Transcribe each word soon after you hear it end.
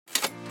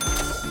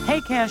Hey,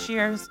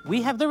 cashiers!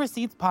 We Have the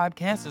Receipts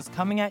podcast is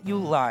coming at you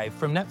live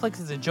from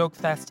Netflix's A Joke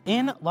Fest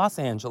in Los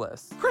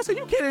Angeles. Chris, are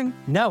you kidding?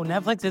 No,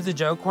 Netflix is a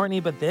joke, Courtney,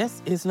 but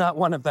this is not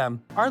one of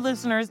them. Our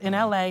listeners in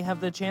LA have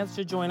the chance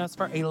to join us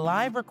for a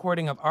live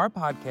recording of our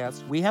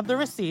podcast, We Have the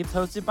Receipts,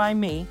 hosted by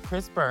me,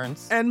 Chris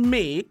Burns. And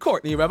me,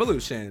 Courtney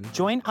Revolution.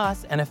 Join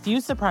us and a few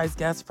surprise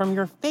guests from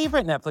your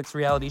favorite Netflix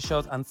reality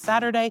shows on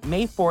Saturday,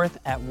 May 4th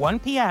at 1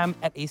 p.m.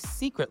 at a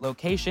secret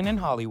location in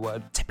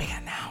Hollywood. To be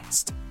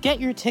announced. Get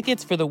your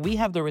tickets for the We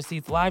Have the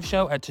Receipts live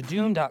show at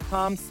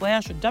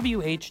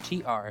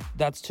tudum.com/WHTR.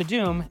 That's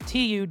Tudum,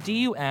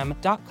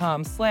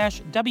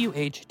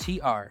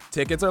 TUDUM.com/WHTR.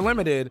 Tickets are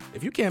limited.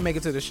 If you can't make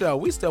it to the show,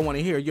 we still want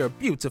to hear your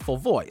beautiful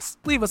voice.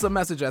 Leave us a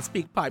message at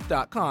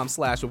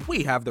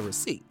speakpipe.com/We Have the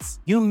Receipts.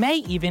 You may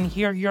even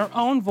hear your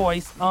own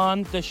voice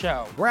on the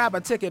show. Grab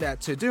a ticket at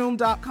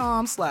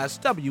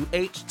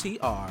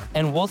tudum.com/WHTR.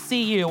 And we'll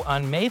see you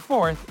on May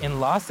 4th in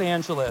Los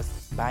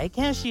Angeles. Bye,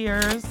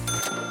 cashiers.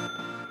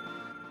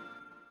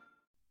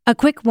 A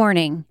quick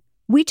warning.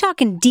 We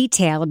talk in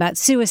detail about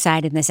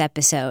suicide in this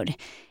episode.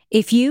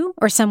 If you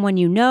or someone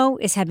you know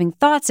is having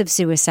thoughts of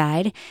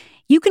suicide,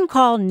 you can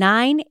call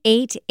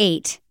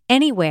 988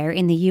 anywhere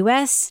in the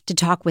U.S. to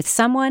talk with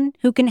someone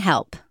who can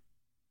help.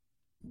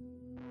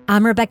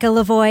 I'm Rebecca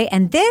Lavoie,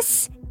 and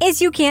this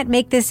is You Can't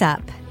Make This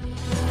Up.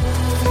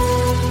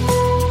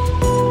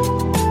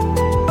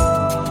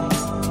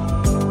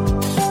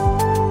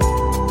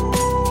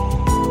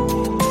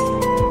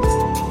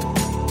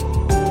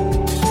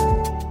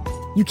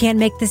 You Can't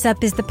Make This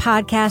Up is the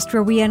podcast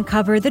where we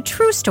uncover the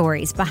true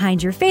stories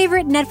behind your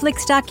favorite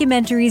Netflix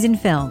documentaries and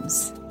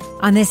films.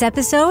 On this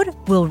episode,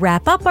 we'll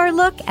wrap up our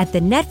look at the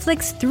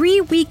Netflix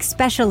 3-week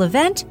special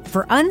event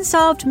for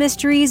Unsolved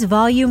Mysteries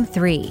Volume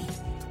 3.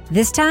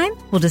 This time,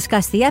 we'll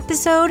discuss the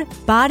episode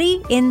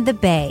Body in the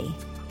Bay.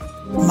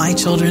 My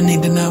children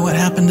need to know what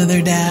happened to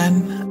their dad.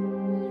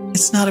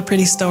 It's not a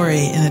pretty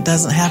story, and it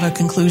doesn't have a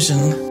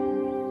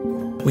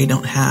conclusion. We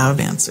don't have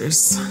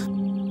answers.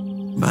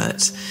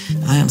 But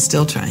I am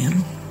still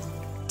trying.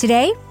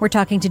 Today, we're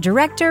talking to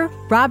director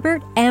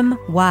Robert M.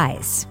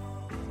 Wise.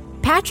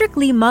 Patrick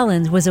Lee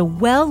Mullins was a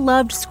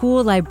well-loved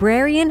school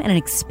librarian and an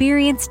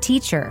experienced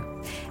teacher.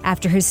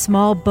 After his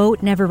small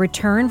boat never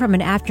returned from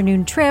an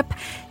afternoon trip,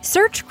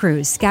 search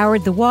crews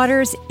scoured the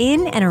waters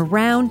in and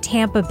around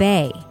Tampa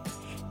Bay.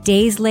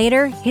 Days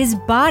later, his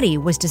body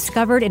was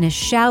discovered in a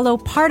shallow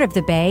part of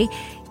the bay,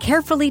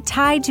 carefully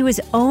tied to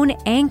his own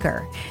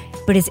anchor.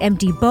 But his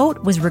empty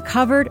boat was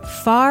recovered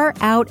far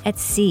out at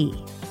sea.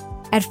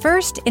 At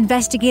first,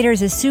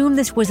 investigators assumed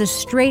this was a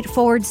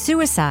straightforward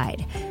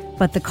suicide,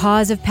 but the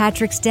cause of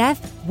Patrick's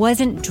death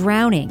wasn't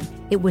drowning.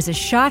 It was a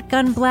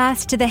shotgun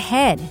blast to the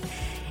head,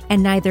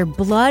 and neither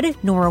blood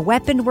nor a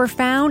weapon were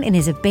found in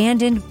his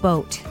abandoned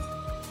boat.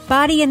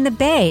 Body in the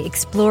Bay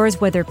explores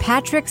whether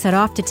Patrick set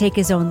off to take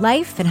his own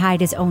life and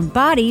hide his own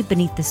body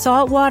beneath the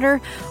salt water,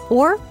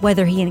 or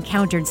whether he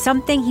encountered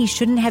something he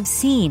shouldn't have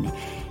seen.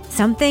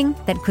 Something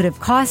that could have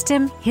cost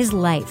him his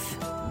life.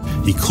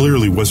 He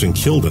clearly wasn't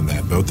killed in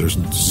that boat. There's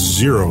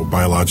zero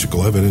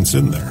biological evidence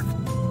in there.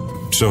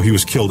 So he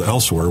was killed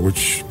elsewhere,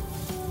 which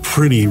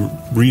pretty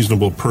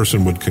reasonable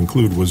person would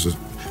conclude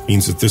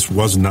means that this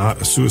was not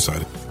a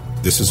suicide.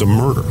 This is a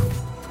murder.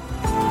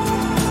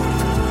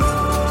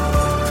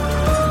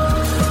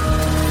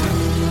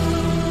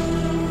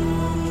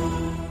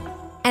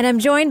 And I'm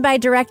joined by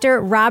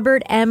director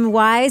Robert M.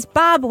 Wise.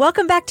 Bob,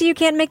 welcome back to You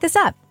Can't Make This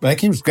Up.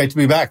 Thank you. It's great to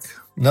be back.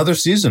 Another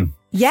season.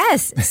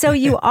 Yes. So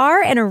you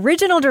are an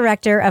original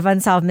director of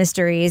Unsolved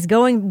Mysteries,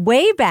 going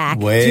way back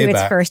to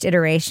its first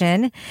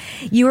iteration.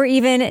 You were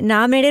even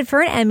nominated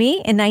for an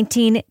Emmy in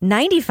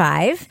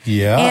 1995.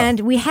 Yeah. And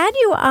we had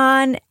you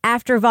on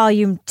after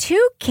Volume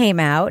 2 came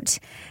out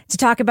to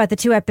talk about the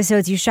 2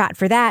 episodes you shot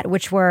for that,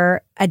 which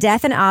were A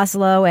Death in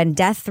Oslo and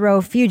Death Row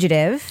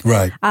Fugitive.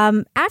 Right.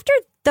 After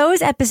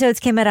those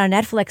episodes came out on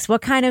Netflix,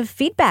 what kind of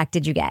feedback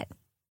did you get?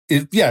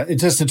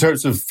 Just in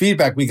terms of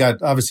feedback, we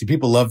got, obviously,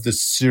 people loved the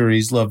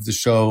series, loved the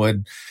show,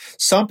 and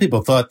some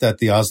people thought that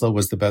the Oslo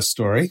was the best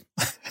story.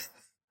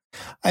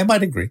 I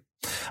might agree.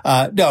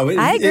 I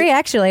agree,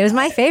 actually. It was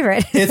my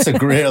favorite. It's a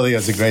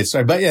great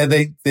story. But yeah,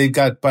 they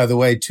got, by the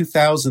way,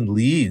 2,000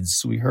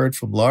 leads. We heard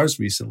from Lars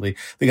recently.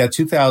 They got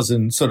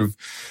 2,000 sort of,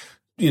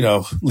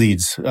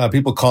 leads,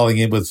 people calling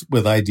in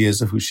with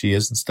ideas of who she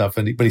is and stuff,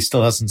 but he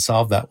still hasn't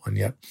solved that one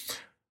yet.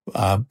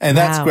 And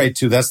that's great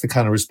too. That's the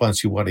kind of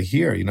response you want to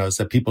hear, is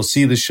that people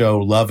see the show,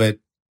 love it,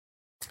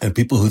 and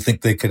people who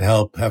think they can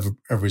help have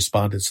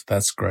responded. So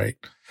that's great.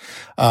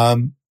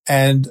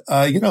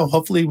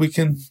 Hopefully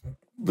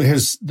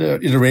here's the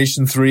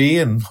iteration 3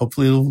 and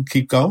hopefully it'll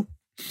keep going.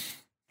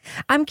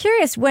 I'm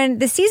curious, when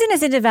the season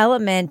is in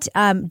development,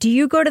 do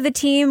you go to the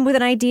team with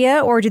an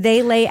idea or do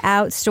they lay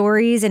out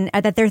stories and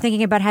that they're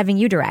thinking about having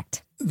you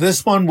direct?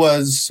 This one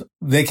was,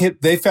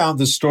 they found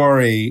the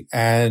story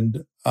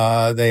and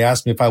they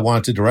asked me if I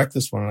wanted to direct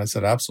this one. And I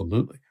said,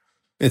 absolutely.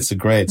 It's a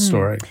great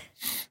story.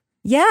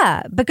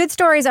 Yeah. But good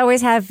stories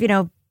always have,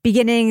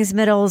 beginnings,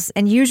 middles,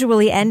 and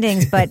usually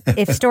endings. But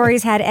if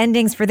stories had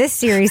endings for this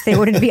series, they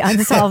wouldn't be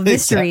unsolved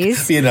mysteries.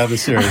 Exactly. Another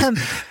series.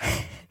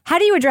 How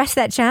do you address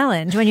that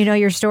challenge when you know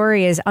your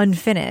story is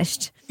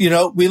unfinished?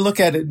 We look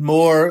at it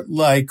more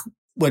like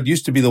what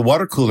used to be the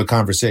water cooler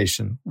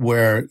conversation,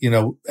 where,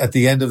 at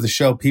the end of the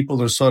show,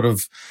 people are sort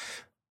of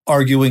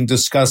arguing,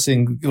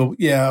 discussing,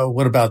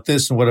 what about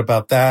this and what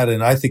about that?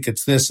 And I think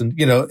it's this. And,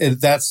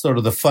 that's sort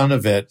of the fun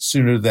of it,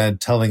 sooner than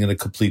telling a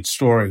complete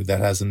story that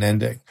has an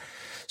ending.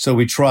 So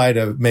we try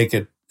to make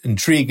it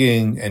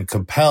intriguing and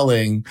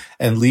compelling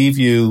and leave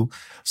you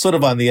sort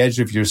of on the edge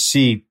of your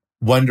seat,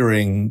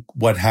 wondering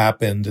what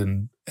happened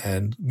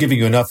and giving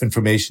you enough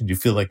information you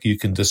feel like you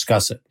can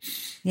discuss it.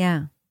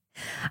 Yeah.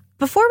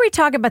 Before we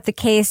talk about the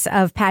case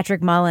of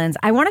Patrick Mullins,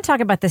 I want to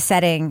talk about the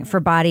setting for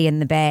Body in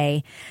the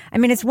Bay. I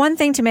mean, it's one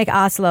thing to make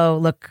Oslo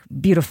look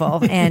beautiful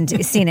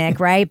and scenic,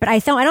 right? But I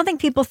don't think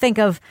people think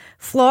of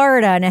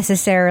Florida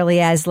necessarily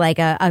as like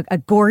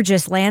a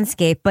gorgeous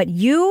landscape. But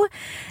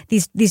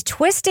these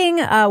twisting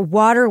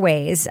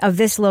waterways of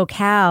this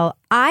locale,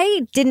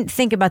 I didn't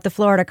think about the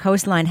Florida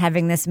coastline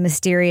having this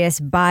mysterious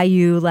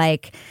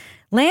bayou-like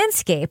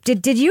landscape.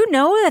 Did you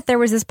know that there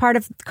was this part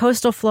of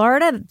coastal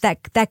Florida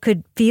that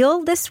could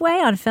feel this way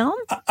on film?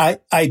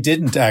 I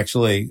didn't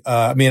actually.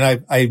 I've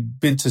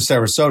been to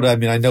Sarasota. I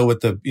mean, I know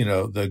what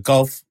the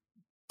Gulf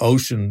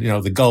Ocean,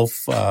 the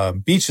Gulf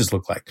beaches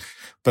look like,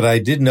 but I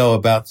didn't know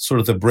about sort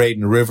of the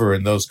Brayton River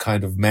and those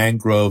kind of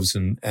mangroves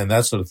and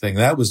that sort of thing.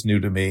 That was new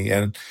to me.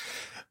 And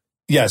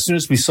yeah, as soon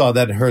as we saw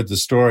that and heard the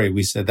story,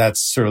 we said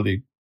that's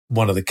certainly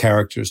one of the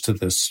characters to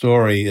this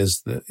story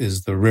is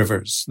the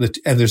rivers.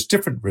 And there's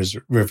different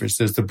rivers.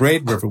 There's the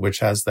Brayton River, which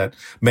has that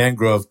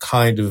mangrove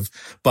kind of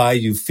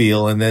bayou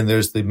feel. And then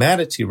there's the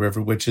Manatee River,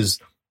 which is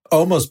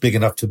almost big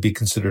enough to be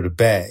considered a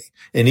bay.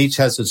 And each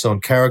has its own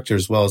character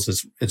as well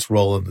as its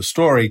role in the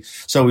story.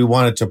 So we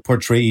wanted to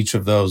portray each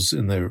of those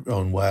in their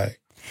own way.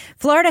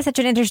 Florida is such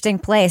an interesting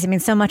place. I mean,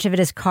 so much of it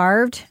is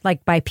carved,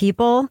 like by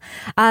people.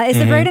 Is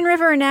the Brayton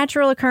River a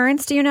natural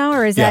occurrence, do you know?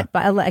 Or is that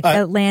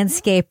a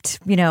landscaped,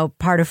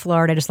 part of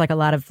Florida, just like a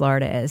lot of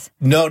Florida is?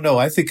 No,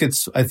 I think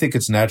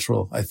it's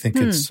natural. I think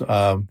it's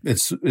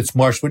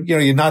marsh. But,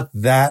 you're not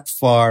that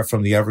far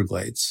from the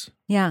Everglades.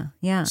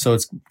 Yeah. So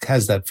it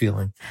has that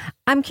feeling.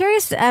 I'm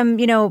curious,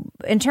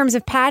 in terms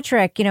of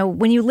Patrick,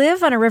 when you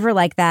live on a river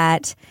like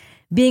that,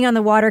 being on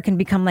the water can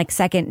become like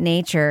second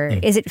nature.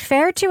 Is it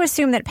fair to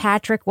assume that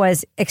Patrick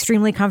was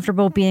extremely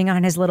comfortable being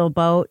on his little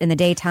boat in the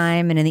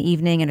daytime and in the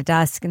evening and at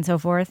dusk and so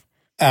forth?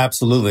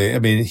 Absolutely. I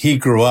mean, he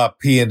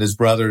and his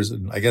brothers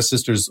and I guess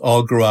sisters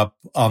all grew up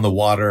on the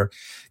water.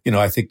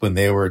 I think when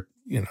they were,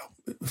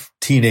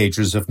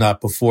 teenagers, if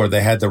not before,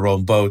 they had their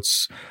own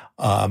boats.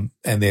 And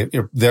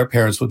their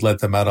parents would let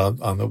them out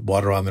on the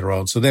water on their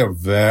own. So they were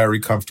very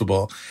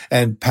comfortable.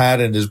 And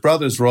Pat and his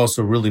brothers were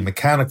also really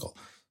mechanical.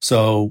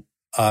 So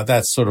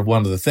that's sort of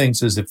one of the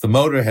things is if the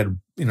motor had,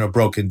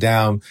 broken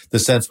down, the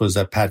sense was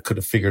that Pat could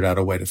have figured out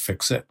a way to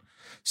fix it.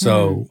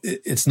 So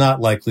it's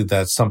not likely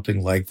that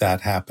something like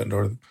that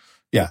happened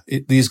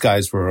these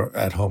guys were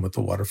at home at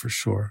the water for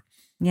sure.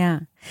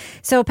 Yeah.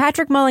 So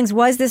Patrick Mullins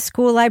was this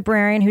school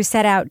librarian who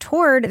set out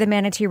toward the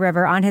Manatee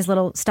River on his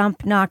little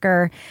stump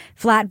knocker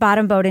flat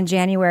bottom boat in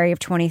January of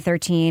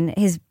 2013.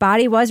 His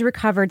body was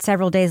recovered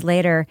several days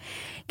later.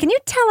 Can you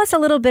tell us a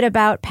little bit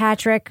about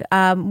Patrick,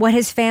 what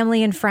his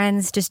family and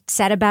friends just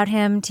said about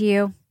him to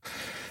you?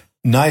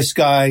 Nice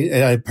guy.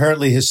 And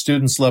apparently his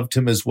students loved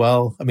him as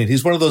well. I mean,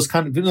 he's one of those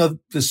kind of,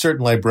 there's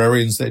certain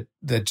librarians that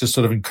just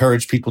sort of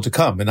encourage people to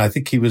come. And I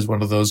think he was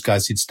one of those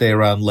guys. He'd stay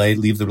around late,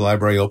 leave the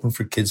library open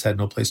for kids who had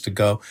no place to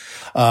go.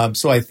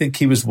 So I think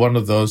he was one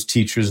of those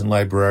teachers and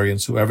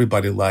librarians who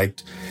everybody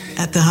liked.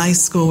 At the high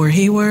school where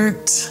he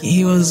worked,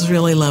 he was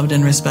really loved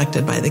and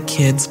respected by the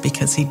kids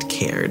because he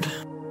cared.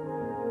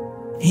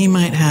 He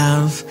might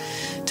have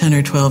 10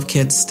 or 12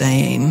 kids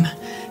staying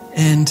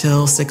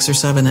until 6 or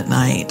 7 at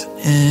night.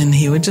 And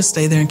he would just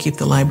stay there and keep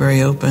the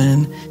library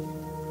open.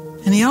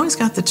 And he always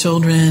got the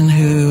children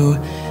who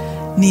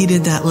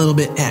needed that little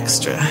bit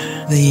extra,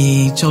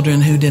 the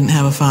children who didn't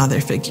have a father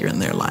figure in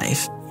their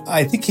life.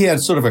 I think he had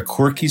sort of a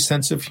quirky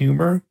sense of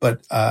humor,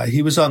 but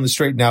he was on the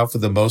straight and out for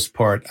the most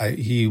part.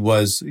 He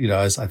was,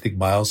 as I think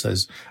Miles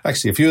says,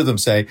 actually a few of them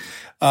say,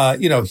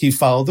 he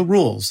followed the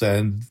rules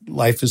and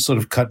life is sort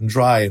of cut and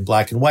dry and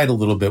black and white a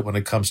little bit when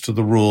it comes to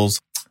the rules.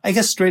 I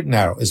guess straight and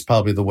narrow is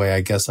probably the way I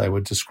guess I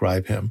would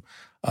describe him.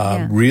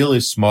 Really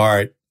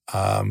smart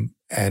and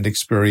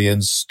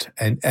experienced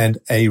and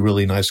a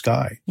really nice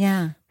guy.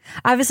 Yeah.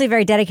 Obviously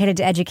very dedicated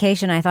to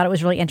education. I thought it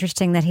was really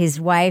interesting that his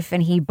wife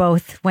and he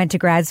both went to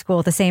grad school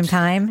at the same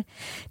time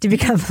to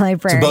become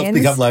librarians. To both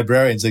become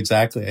librarians,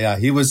 exactly. Yeah,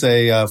 he was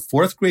a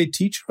fourth grade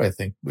teacher, I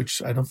think,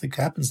 which I don't think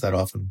happens that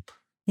often.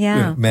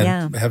 Yeah,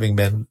 having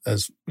men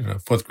as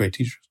fourth grade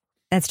teachers.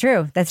 That's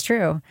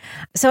true.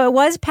 So it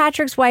was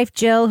Patrick's wife,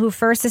 Jill, who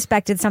first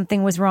suspected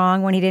something was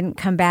wrong when he didn't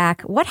come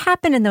back. What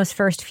happened in those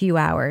first few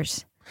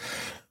hours?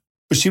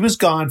 She was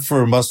gone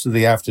for most of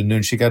the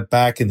afternoon. She got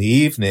back in the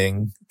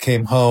evening,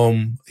 came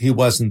home. He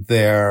wasn't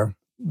there.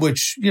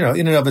 which, in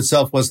and of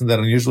itself wasn't that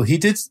unusual. He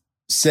did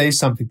say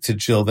something to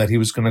Jill that he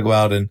was going to go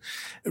out and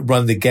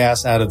run the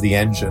gas out of the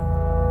engine.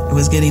 It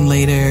was getting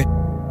later,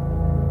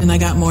 and I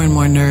got more and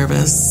more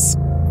nervous.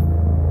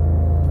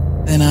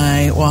 Then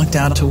I walked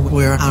out to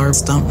where our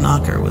stump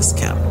knocker was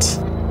kept.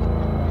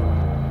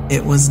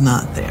 It was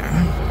not there.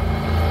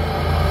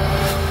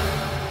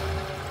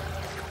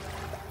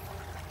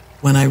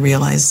 When I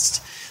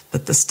realized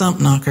that the stump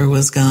knocker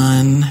was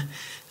gone,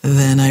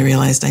 then I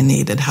realized I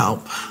needed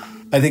help.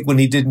 I think when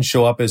he didn't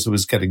show up as it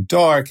was getting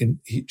dark and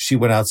she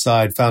went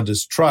outside, found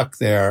his truck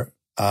there,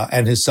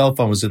 and his cell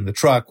phone was in the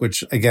truck,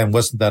 which, again,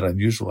 wasn't that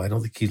unusual. I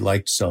don't think he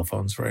liked cell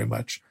phones very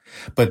much.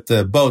 But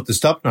the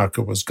stump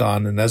knocker was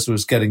gone, and as it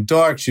was getting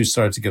dark, she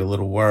started to get a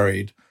little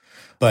worried.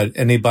 But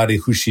anybody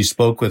who she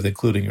spoke with,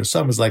 including her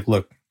son, was like,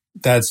 look,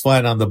 Dad's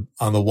fine on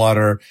the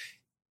water.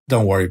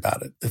 Don't worry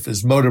about it. If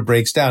his motor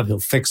breaks down, he'll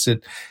fix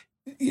it.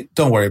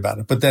 Don't worry about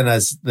it. But then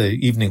as the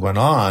evening went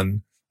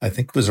on, I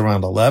think it was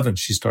around 11,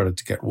 she started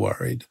to get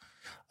worried.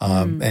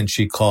 And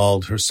she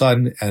called her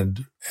son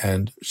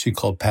and she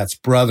called Pat's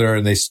brother,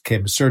 and they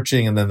came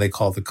searching, and then they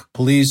called the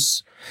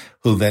police,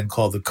 who then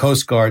called the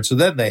Coast Guard. So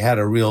then they had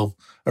a real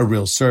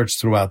search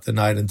throughout the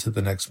night into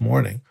the next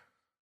morning,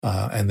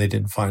 and they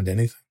didn't find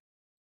anything.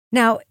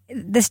 Now,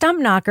 the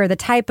stump knocker, the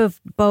type of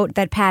boat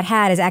that Pat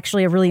had, is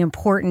actually a really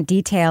important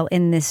detail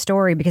in this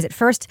story because it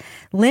first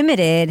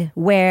limited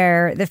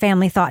where the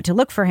family thought to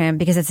look for him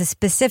because it's a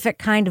specific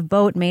kind of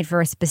boat made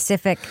for a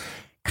specific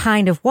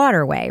kind of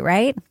waterway,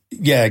 right?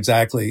 Yeah,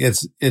 exactly.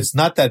 It's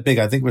not that big.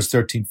 I think it was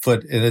 13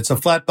 foot, and it's a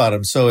flat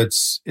bottom. So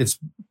it's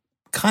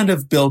kind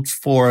of built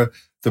for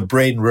the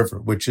Braden River,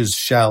 which is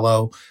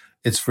shallow.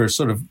 It's for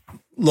sort of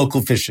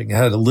local fishing. It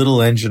had a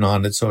little engine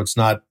on it, so it's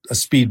not a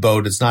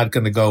speedboat. It's not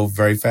going to go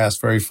very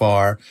fast, very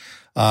far.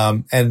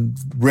 And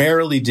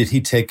rarely did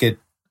he take it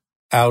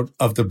out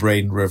of the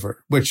Braden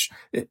River, which,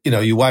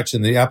 you watch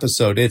in the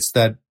episode, it's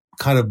that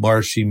kind of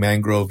marshy,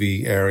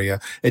 mangrovey area.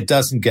 It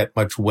doesn't get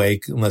much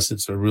wake unless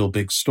it's a real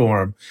big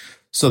storm.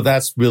 So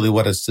that's really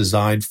what it's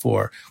designed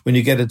for. When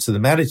you get into the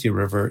Manatee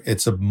River,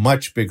 it's a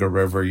much bigger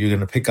river. You're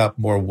going to pick up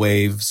more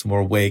waves,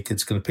 more wake.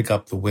 It's going to pick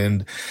up the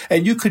wind.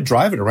 And you could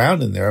drive it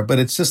around in there, but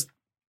it's just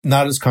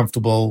not as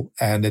comfortable,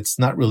 and it's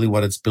not really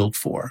what it's built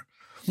for.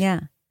 Yeah.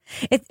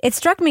 It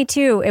struck me,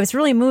 too. It was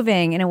really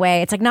moving in a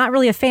way. It's like not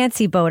really a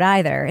fancy boat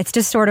either. It's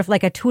just sort of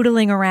like a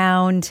tootling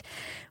around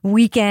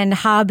weekend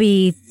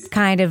hobby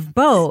kind of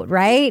boat,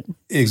 right?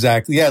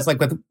 Exactly. Yeah, it's like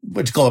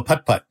what you call a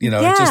putt-putt,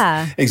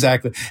 Yeah.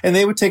 Exactly. And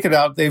they would take it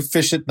out. They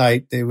fish at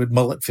night. They would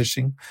mullet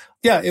fishing.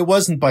 Yeah, it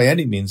wasn't by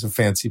any means a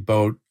fancy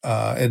boat.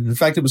 And in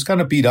fact, it was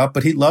kind of beat up,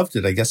 but he loved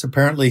it. I guess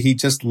apparently he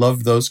just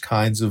loved those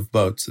kinds of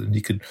boats, and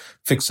he could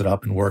fix it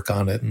up and work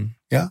on it. And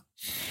yeah.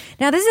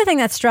 Now, this is the thing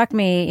that struck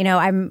me.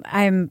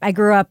 I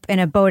grew up in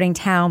a boating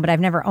town, but I've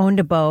never owned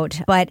a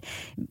boat. But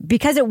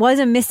because it was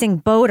a missing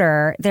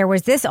boater, there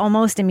was this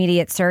almost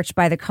immediate search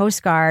by the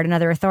Coast Guard and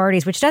other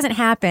authorities, which doesn't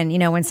happen,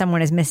 when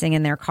someone is missing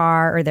in their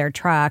car or their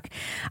truck.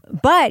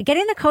 But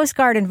getting the Coast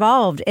Guard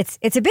involved,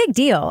 it's a big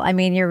deal. I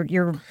mean,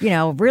 you're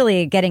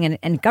really getting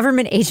a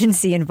government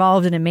agency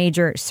involved in a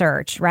major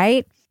search,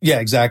 right? Yeah,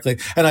 exactly.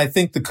 And I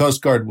think the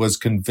Coast Guard was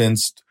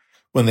convinced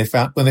when they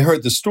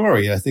heard the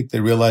story. I think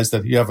they realized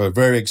that you have a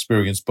very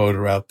experienced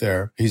boater out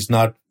there. He's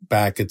not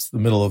back. It's the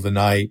middle of the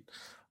night,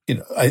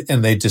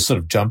 and they just sort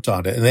of jumped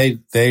on it.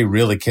 And they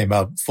really came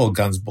out full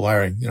guns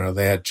blaring.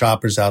 They had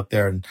choppers out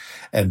there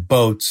and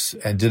boats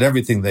and did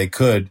everything they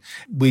could.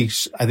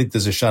 I think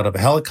there's a shot of a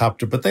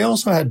helicopter, but they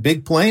also had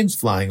big planes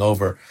flying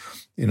over,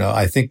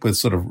 I think with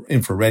sort of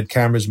infrared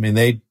cameras. I mean,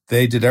 they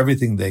did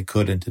everything they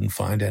could and didn't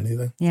find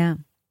anything. Yeah.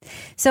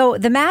 So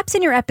the maps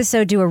in your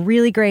episode do a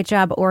really great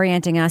job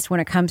orienting us when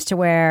it comes to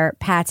where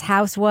Pat's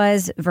house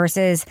was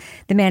versus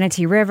the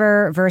Manatee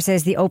River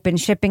versus the open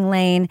shipping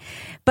lane.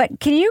 But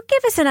can you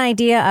give us an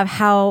idea of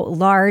how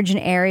large an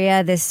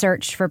area this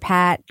search for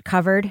Pat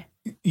covered?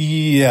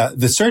 Yeah,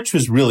 the search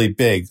was really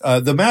big.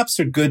 The maps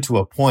are good to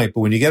a point, but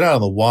when you get out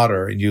on the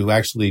water and you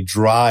actually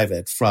drive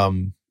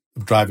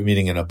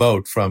meaning in a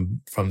boat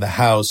from the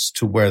house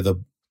to where the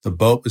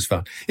boat was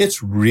found,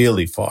 it's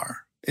really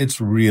far.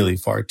 It's really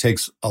far. It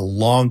takes a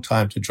long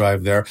time to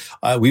drive there.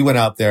 We went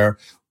out there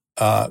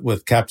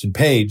with Captain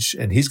Page,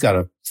 and he's got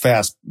a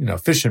fast,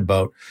 fishing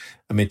boat.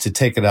 I mean, to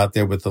take it out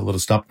there with the little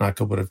stump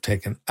knocker would have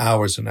taken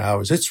hours and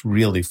hours. It's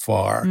really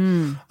far.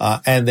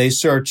 And they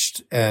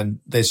searched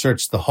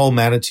the whole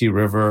Manatee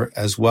River,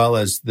 as well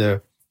as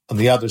on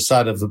the other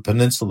side of the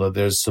peninsula,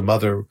 there's some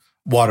other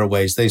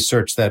waterways. They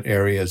searched that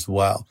area as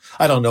well.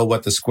 I don't know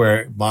what the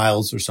square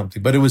miles or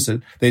something, but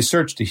they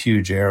searched a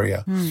huge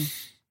area.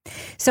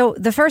 So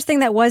the first thing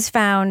that was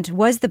found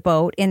was the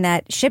boat in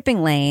that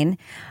shipping lane.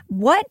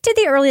 What did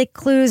the early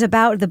clues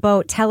about the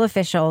boat tell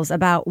officials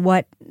about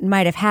what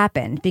might have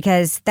happened?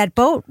 Because that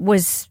boat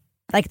was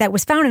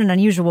found in an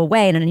unusual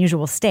way, in an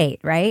unusual state,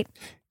 right?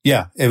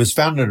 Yeah, it was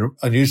found in an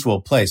unusual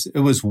place.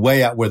 It was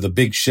way out where the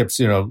big ships,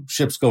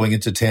 ships going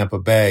into Tampa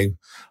Bay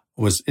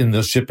was in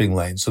the shipping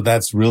lane. So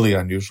that's really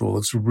unusual.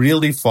 It's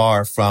really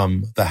far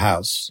from the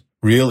house.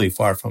 really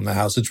far from the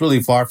house. It's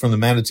really far from the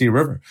Manatee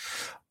River.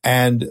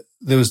 And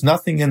there was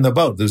nothing in the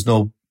boat.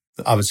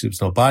 Obviously, there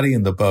was no body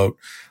in the boat,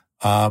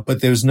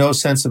 but there was no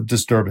sense of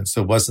disturbance.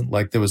 It wasn't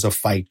like there was a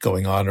fight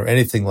going on or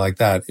anything like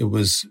that. It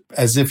was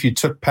as if you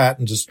took Pat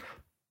and just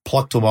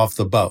plucked him off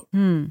the boat. I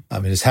mean,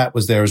 his hat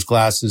was there, his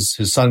glasses,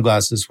 his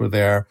sunglasses were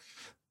there,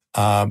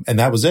 and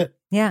that was it.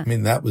 Yeah. I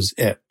mean, that was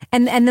it.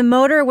 And the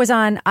motor was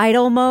on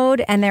idle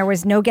mode and there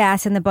was no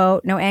gas in the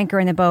boat, no anchor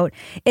in the boat.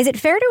 Is it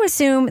fair to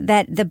assume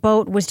that the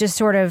boat was just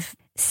sort of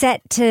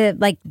set to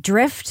like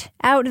drift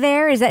out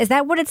there? Is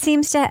that what it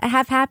seems to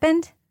have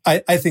happened? I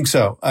think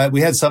so. We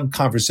had some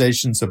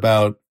conversations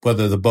about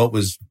whether the boat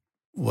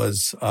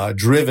was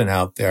driven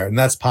out there, and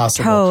that's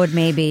possible. Towed,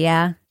 maybe,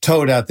 yeah.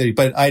 Towed out there.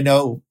 But I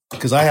know,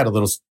 because I had a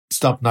little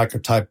stump knocker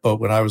type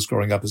boat when I was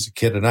growing up as a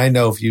kid, and I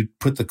know if you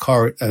put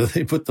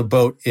the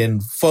boat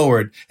in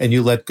forward and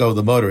you let go of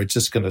the motor, it's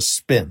just going to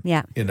spin.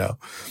 Yeah.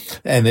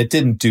 And it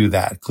didn't do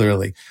that,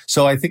 clearly.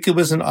 So I think it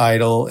was an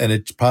idle, and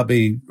it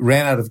probably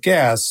ran out of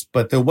gas,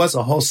 but there was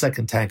a whole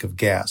second tank of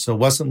gas. So it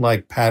wasn't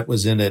like Pat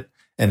was in it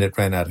and it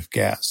ran out of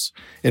gas.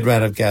 It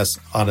ran out of gas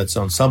on its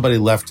own. Somebody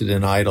left it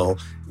in idle.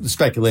 The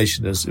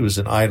speculation is it was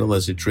in idle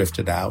as it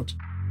drifted out.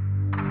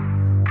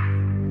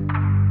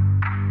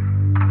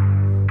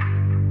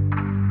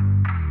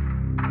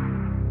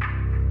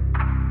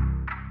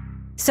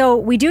 So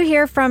we do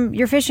hear from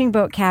your fishing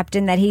boat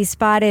captain that he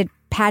spotted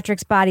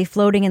Patrick's body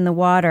floating in the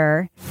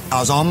water. I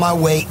was on my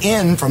way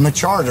in from a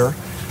charter,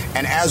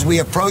 and as we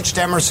approached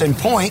Emerson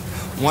Point,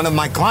 one of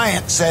my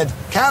clients said,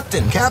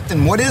 Captain,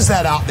 what is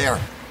that out there?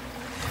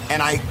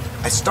 And I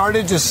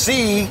started to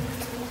see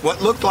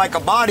what looked like a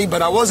body,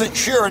 but I wasn't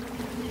sure.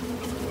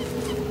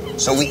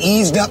 So we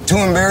eased up to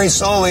him very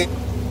slowly,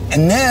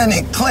 and then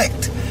it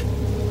clicked.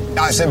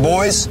 I said,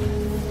 boys,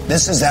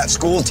 this is that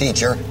school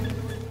teacher.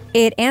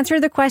 It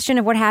answered the question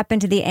of what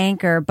happened to the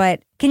anchor,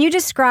 but can you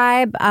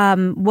describe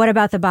what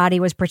about the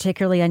body was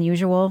particularly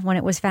unusual when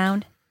it was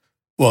found?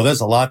 Well, there's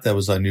a lot that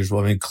was unusual.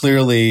 I mean,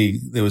 clearly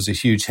there was a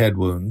huge head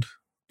wound.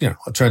 It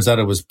turns out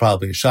it was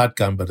probably a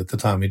shotgun, but at the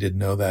time we didn't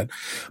know that.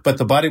 But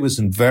the body was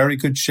in very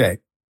good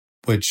shape,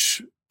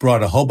 which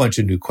brought a whole bunch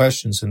of new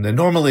questions. And then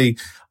normally,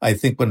 I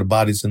think when the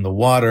body's in the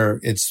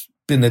water, it's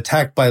been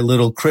attacked by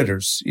little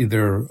critters,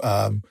 either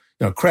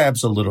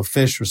crabs or little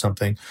fish or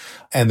something.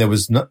 And there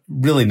was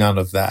really none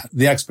of that.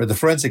 The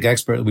forensic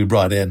expert that we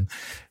brought in,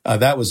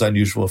 that was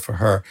unusual for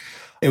her.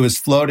 It was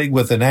floating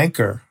with an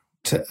anchor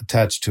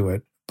attached to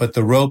it. But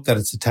the rope that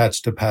it's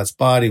attached to Pat's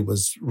body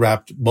was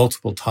wrapped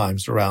multiple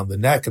times around the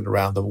neck and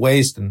around the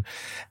waist.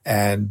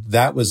 And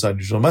that was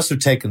unusual. It must have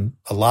taken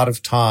a lot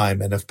of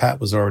time. And if Pat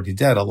was already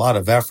dead, a lot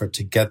of effort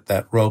to get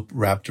that rope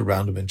wrapped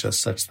around him in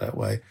just such that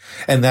way.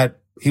 And that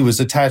he was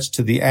attached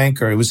to the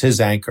anchor. It was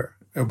his anchor.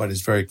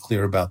 Everybody's very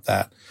clear about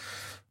that.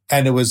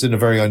 And it was in a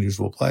very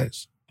unusual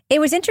place. It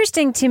was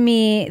interesting to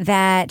me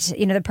that,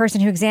 the person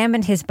who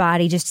examined his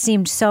body just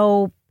seemed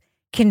so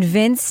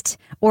convinced,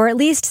 or at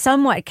least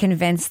somewhat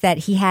convinced, that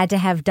he had to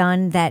have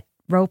done that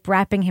rope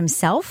wrapping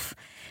himself.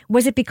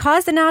 Was it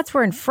because the knots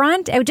were in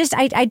front?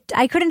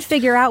 I couldn't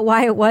figure out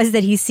why it was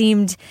that he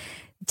seemed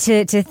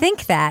to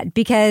think that,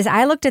 because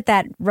I looked at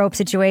that rope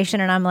situation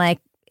and I'm like,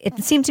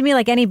 it seemed to me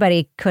like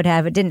anybody could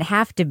have. It didn't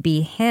have to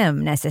be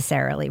him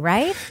necessarily,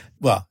 right?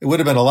 Well, it would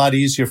have been a lot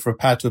easier for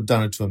Pat to have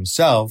done it to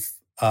himself.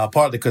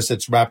 Partly because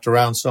it's wrapped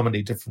around so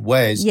many different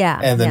ways.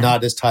 And the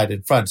knot is tied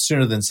in front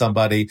sooner than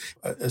somebody,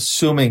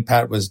 assuming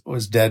Pat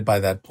was dead by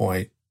that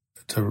point,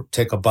 to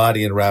take a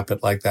body and wrap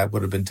it like that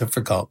would have been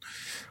difficult.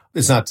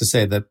 It's not to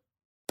say that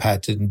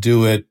Pat didn't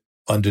do it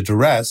under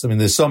duress. I mean,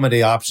 there's so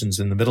many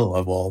options in the middle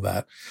of all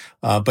that.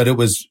 But it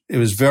was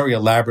very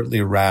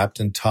elaborately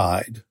wrapped and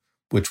tied,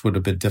 which would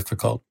have been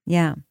difficult.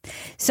 Yeah.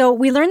 So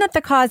we learned that the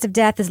cause of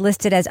death is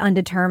listed as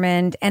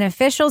undetermined, and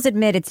officials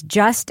admit it's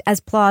just as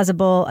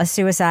plausible a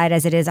suicide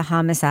as it is a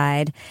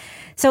homicide.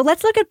 So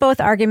let's look at both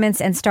arguments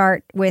and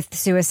start with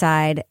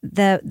suicide.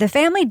 The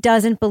family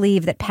doesn't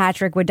believe that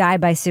Patrick would die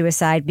by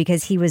suicide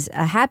because he was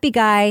a happy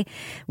guy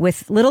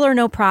with little or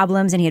no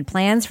problems, and he had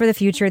plans for the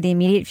future, the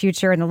immediate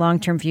future and the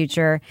long-term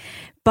future.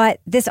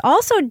 But this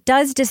also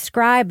does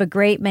describe a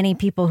great many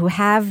people who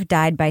have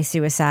died by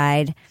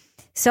suicide.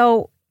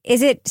 So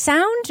is it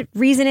sound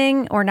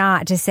reasoning or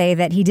not to say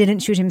that he didn't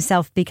shoot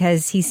himself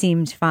because he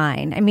seemed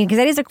fine? I mean, because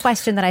that is a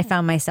question that I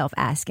found myself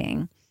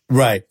asking.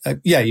 Right.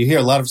 You hear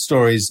a lot of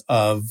stories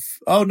of,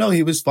 oh, no,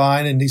 he was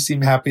fine and he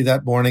seemed happy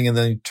that morning. And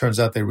then it turns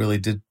out they really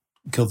did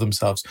kill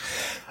themselves.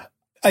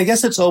 I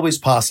guess it's always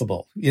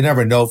possible. You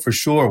never know for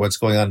sure what's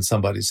going on in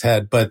somebody's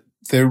head. But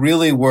there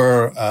really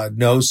were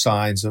no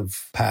signs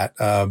of Pat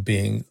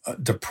being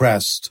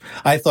depressed.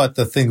 I thought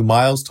the thing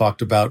Miles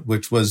talked about,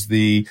 which was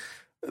the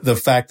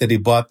fact that he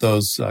bought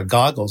those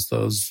goggles,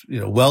 those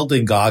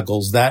welding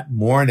goggles that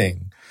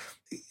morning.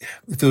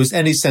 If there was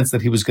any sense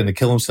that he was going to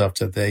kill himself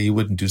today, he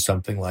wouldn't do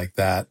something like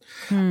that.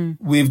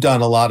 We've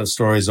done a lot of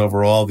stories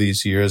over all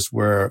these years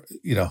where,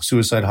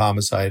 suicide,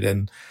 homicide,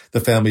 and the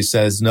family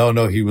says,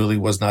 no, he really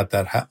was not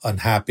that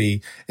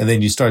unhappy. And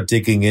then you start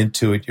digging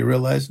into it, you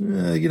realize,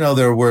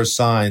 there were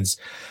signs.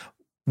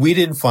 We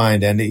didn't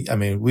find any. I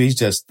mean,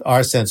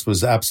 our sense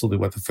was absolutely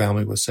what the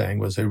family was saying,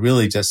 was it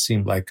really just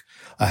seemed like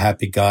a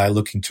happy guy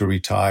looking to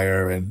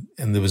retire, and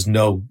there was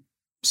no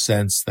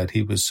sense that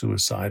he was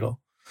suicidal.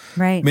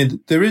 Right. I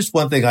mean, there is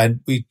one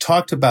thing we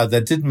talked about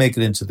that didn't make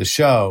it into the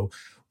show,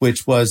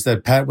 which was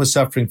that Pat was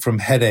suffering from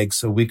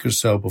headaches a week or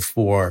so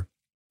before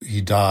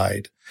he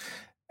died.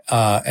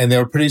 And they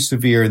were pretty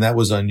severe, and that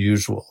was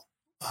unusual.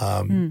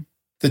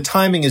 The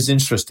timing is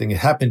interesting. It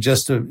happened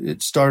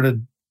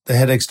the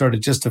headache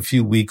started just a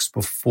few weeks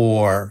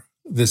before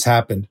this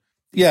happened.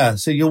 Yeah.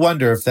 So you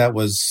wonder if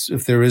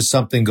there is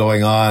something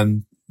going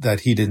on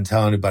that he didn't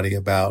tell anybody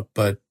about.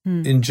 But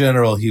in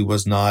general, he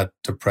was not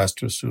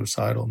depressed or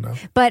suicidal, no.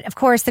 But of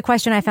course, the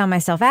question I found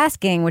myself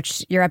asking,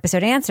 which your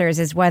episode answers,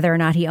 is whether or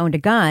not he owned a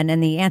gun.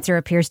 And the answer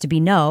appears to be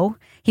no.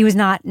 He was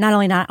not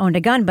only not owned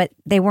a gun, but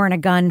they weren't a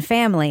gun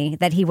family,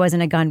 that he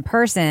wasn't a gun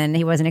person.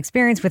 He wasn't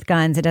experienced with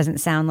guns, it doesn't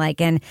sound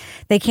like. And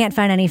they can't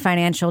find any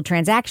financial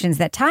transactions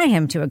that tie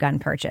him to a gun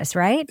purchase,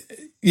 right?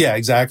 Yeah,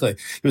 exactly.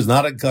 He was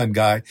not a gun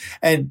guy.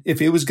 And if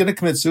he was going to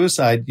commit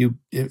suicide, you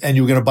were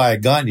going to buy a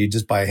gun, you'd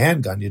just buy a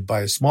handgun. You'd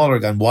buy a smaller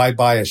gun. Why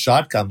buy a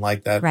shotgun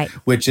like that? Right.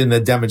 Which in the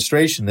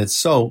demonstration, it's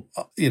so,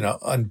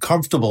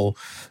 uncomfortable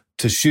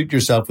to shoot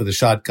yourself with a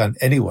shotgun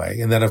anyway.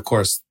 And then, of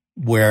course,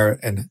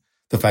 and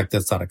the fact that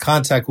it's not a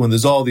contact wound,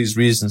 there's all these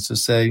reasons to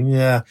say,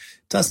 yeah,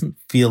 it doesn't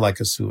feel like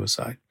a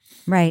suicide.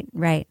 Right,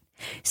 right.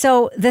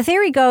 So the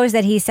theory goes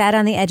that he sat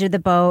on the edge of the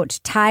boat,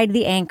 tied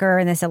the anchor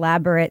in this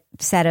elaborate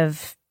set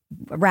of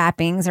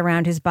wrappings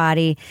around his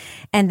body,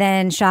 and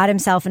then shot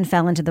himself and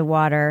fell into the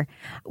water.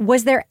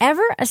 Was there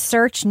ever a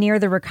search near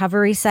the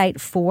recovery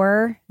site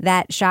for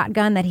that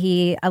shotgun that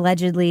he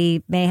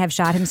allegedly may have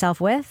shot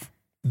himself with?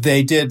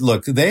 They did.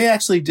 Look, they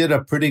actually did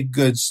a pretty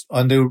good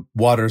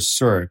underwater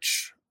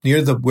search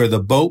near where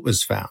the boat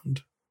was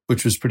found,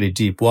 which was pretty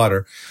deep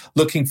water,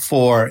 looking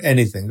for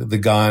anything, the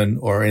gun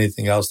or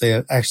anything else.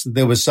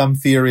 There was some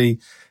theory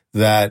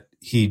that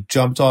he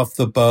jumped off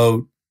the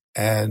boat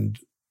and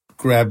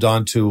grabbed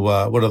onto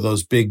one of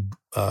those big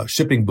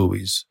shipping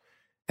buoys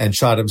and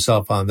shot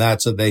himself on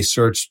that. So they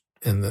searched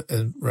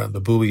around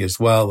the buoy as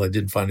well. They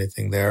didn't find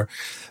anything there.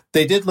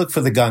 They did look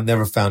for the gun,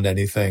 never found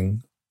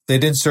anything. They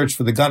didn't search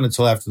for the gun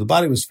until after the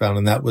body was found,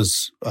 and that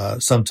was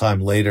sometime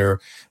later,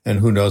 and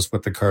who knows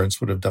what the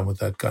Currents would have done with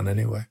that gun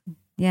anyway.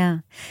 Yeah.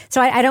 So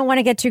I don't want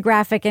to get too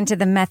graphic into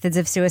the methods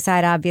of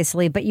suicide,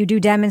 obviously, but you do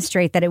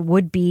demonstrate that it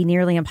would be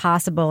nearly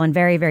impossible and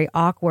very, very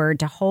awkward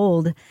to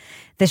hold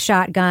the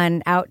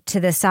shotgun out to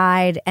the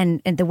side,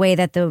 and the way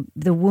that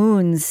the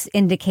wounds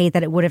indicate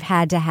that it would have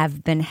had to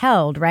have been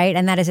held, right?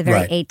 And that is a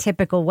very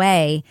atypical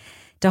way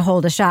to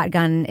hold a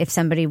shotgun if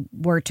somebody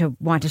were to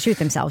want to shoot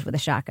themselves with a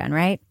shotgun,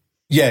 right?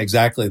 Yeah,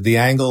 exactly. The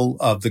angle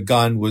of the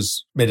gun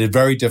made it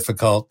very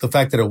difficult. The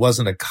fact that it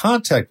wasn't a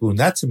contact wound,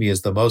 that to me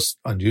is the most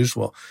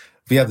unusual.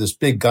 If you have this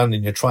big gun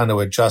and you're trying to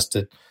adjust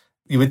it,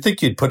 you would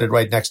think you'd put it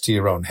right next to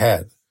your own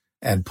head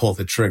and pull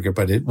the trigger,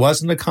 but it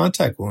wasn't a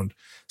contact wound.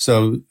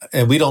 So,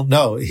 and we don't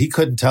know. He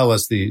couldn't tell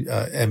us,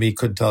 ME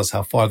couldn't tell us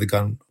how far the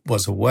gun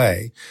was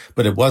away,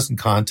 but it wasn't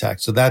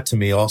contact. So that to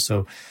me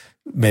also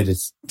made it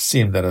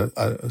seem that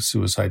a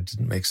suicide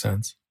didn't make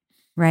sense.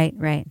 Right,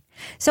 right.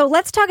 So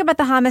let's talk about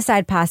the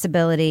homicide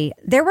possibility.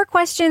 There were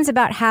questions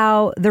about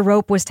how the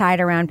rope was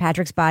tied around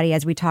Patrick's body,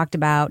 as we talked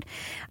about.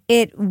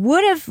 It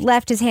would have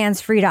left his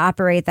hands free to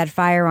operate that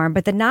firearm,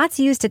 but the knots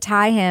used to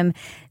tie him,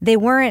 they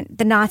weren't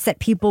the knots that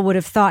people would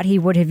have thought he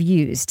would have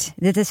used.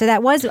 So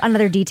that was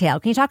another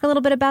detail. Can you talk a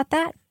little bit about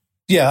that?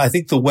 Yeah, I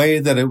think the way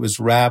that it was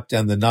wrapped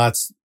and the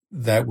knots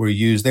that were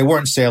used, they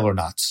weren't sailor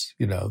knots.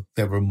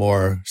 They were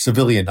more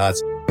civilian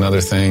knots. Another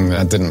thing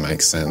that didn't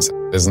make sense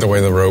is the way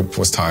the rope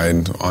was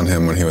tied on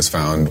him when he was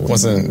found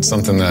wasn't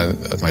something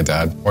that my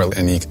dad or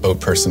any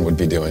boat person would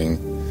be doing,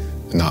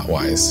 not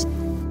wise.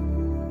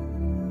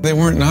 They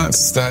weren't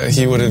knots that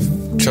he would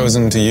have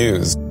chosen to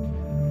use.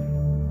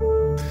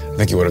 I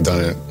think he would have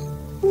done it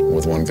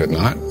with one good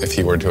knot if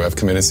he were to have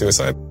committed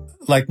suicide.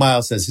 Like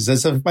Miles says, he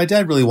says, if my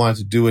dad really wanted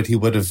to do it, it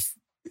would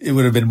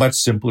have been much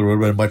simpler, it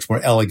would have been much more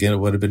elegant, it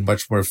would have been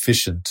much more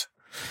efficient.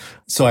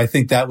 So I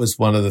think that was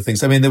one of the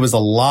things. I mean, there was a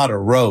lot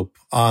of rope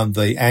on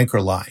the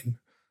anchor line.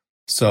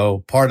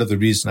 So part of the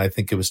reason I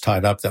think it was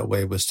tied up that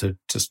way was to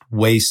just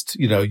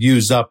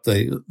use up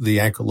the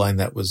anchor line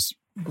that was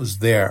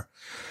there.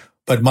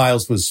 But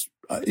Miles was,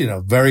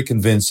 very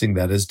convincing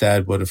that his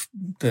dad would have,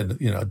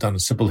 done a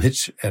simple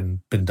hitch and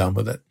been done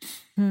with it.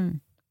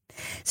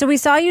 So we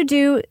saw you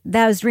do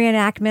those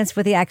reenactments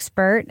with the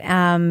expert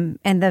and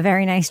the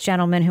very nice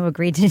gentleman who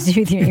agreed to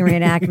do the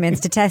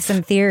reenactments to test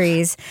some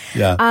theories.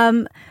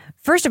 Yeah.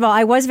 First of all,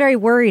 I was very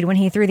worried when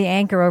he threw the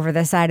anchor over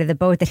the side of the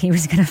boat that he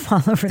was going to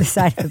fall over the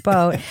side of the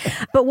boat.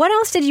 But what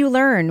else did you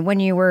learn when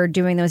you were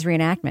doing those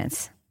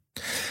reenactments?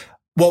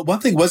 Well, one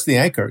thing was the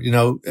anchor.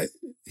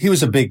 He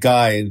was a big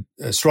guy,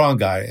 a strong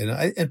guy,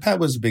 and Pat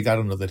was big. I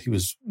don't know that he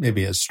was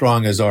maybe as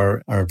strong as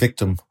our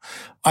victim.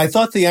 I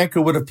thought the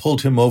anchor would have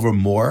pulled him over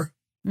more,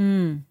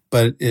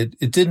 but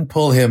it didn't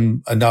pull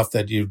him enough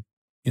that you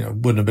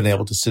wouldn't have been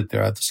able to sit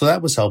there. So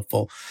that was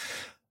helpful.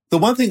 The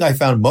one thing I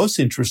found most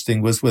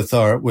interesting was with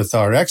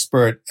our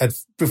expert.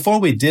 Before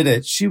we did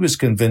it, she was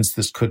convinced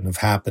this couldn't have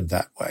happened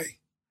that way.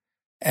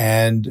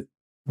 And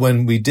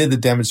when we did the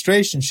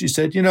demonstration, she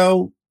said,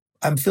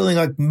 I'm feeling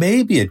like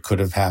maybe it could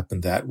have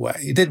happened that way.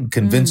 It didn't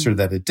convince her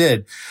that it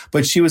did,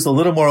 but she was a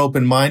little more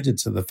open-minded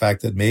to the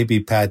fact that maybe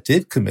Pat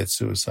did commit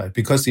suicide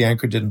because the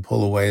anchor didn't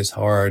pull away as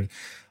hard,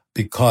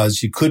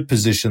 because you could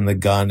position the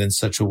gun in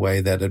such a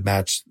way that it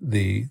matched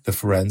the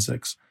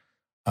forensics.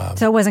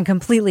 So it wasn't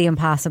completely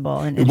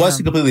impossible. It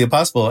wasn't completely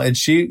impossible. And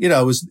she,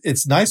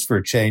 it's nice for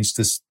a change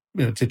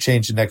to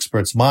change an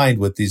expert's mind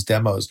with these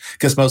demos,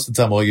 because most of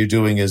the time all you're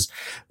doing is,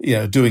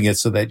 doing it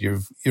so that you're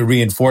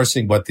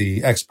reinforcing what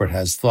the expert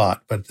has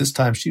thought. But this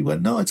time she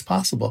went, no, it's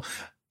possible.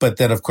 But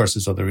then, of course,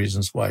 there's other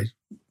reasons why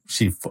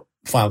she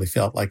finally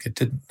felt like it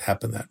didn't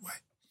happen that way.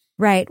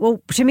 Right.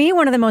 Well, to me,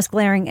 one of the most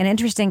glaring and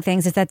interesting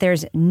things is that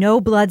there's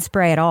no blood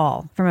spray at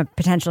all from a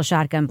potential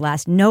shotgun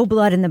blast. No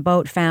blood in the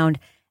boat found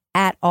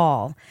at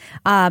all.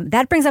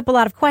 That brings up a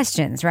lot of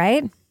questions,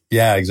 right?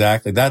 Yeah,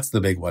 exactly. That's the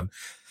big one.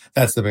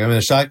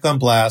 A shotgun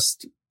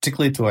blast,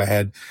 particularly to a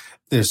head,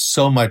 there's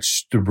so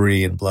much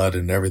debris and blood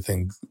and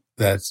everything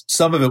that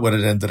some of it would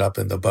have ended up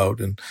in the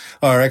boat. And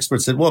our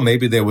experts said, well,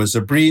 maybe there was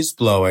a breeze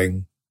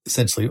blowing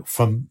essentially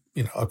from,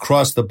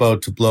 across the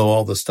boat to blow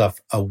all the stuff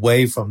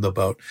away from the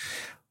boat.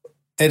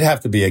 It'd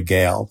have to be a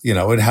gale,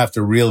 it'd have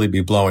to really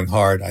be blowing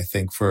hard, I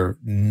think, for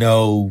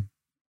no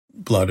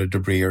blood or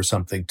debris or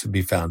something to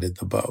be found in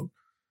the boat.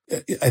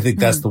 I think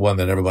that's the one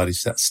that everybody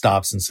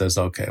stops and says,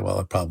 okay, well,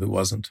 it probably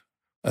wasn't.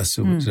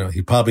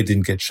 He probably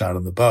didn't get shot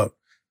on the boat,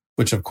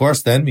 which of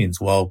course then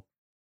means, well,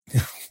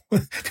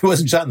 if he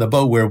wasn't shot in the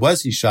boat, where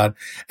was he shot?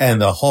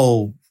 And the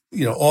whole,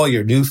 all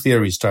your new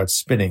theories start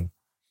spinning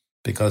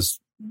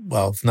because,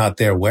 well, if not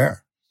there,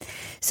 where?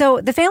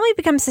 So the family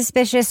becomes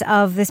suspicious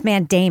of this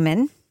man,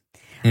 Damon,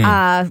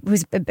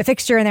 who's a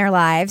fixture in their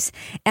lives.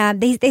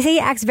 They say he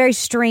acts very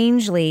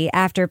strangely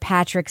after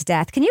Patrick's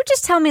death. Can you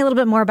just tell me a little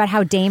bit more about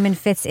how Damon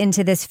fits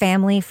into this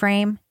family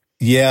frame?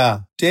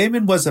 Yeah,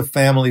 Damon was a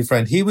family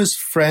friend. He was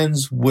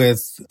friends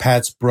with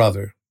Pat's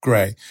brother,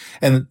 Gray.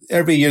 And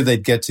every year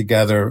they'd get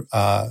together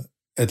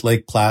at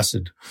Lake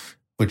Placid,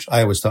 which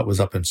I always thought was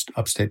up in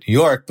upstate New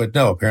York. But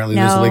no, apparently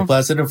there's Lake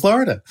Placid in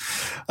Florida.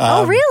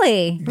 Oh,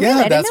 really?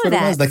 Yeah, that's what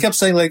it was. They kept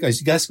saying, like,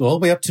 you guys go all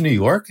the way up to New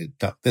York?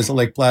 No, there's a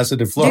Lake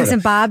Placid in Florida. Do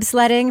some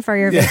bobsledding for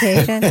your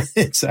vacation?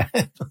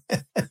 Exactly.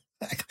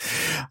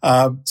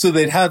 So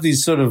they'd have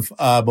these sort of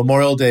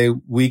Memorial Day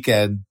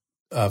weekend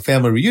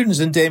family reunions,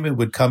 and Damon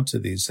would come to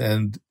these.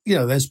 And,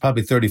 there's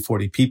probably 30,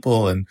 40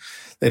 people, and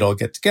they'd all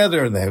get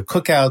together and they have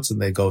cookouts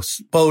and they go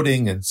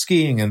boating and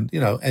skiing. And,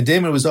 and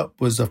Damon was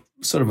a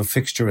sort of a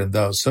fixture in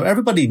those. So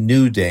everybody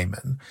knew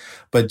Damon,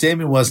 but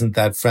Damon wasn't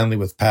that friendly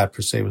with Pat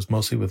per se. It was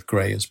mostly with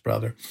Gray, his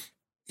brother.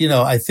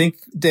 I think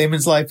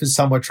Damon's life is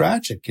somewhat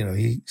tragic.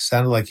 He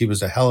sounded like he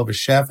was a hell of a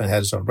chef and had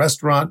his own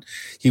restaurant.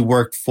 He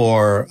worked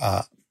for,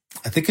 I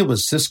think it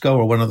was Cisco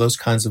or one of those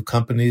kinds of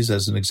companies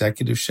as an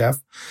executive chef.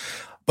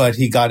 But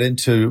he got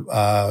into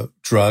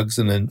drugs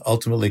and then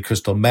ultimately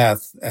crystal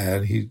meth,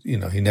 and he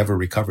never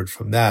recovered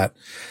from that.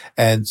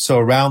 And so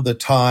around the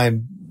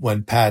time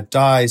when Pat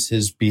dies,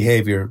 his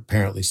behavior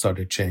apparently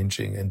started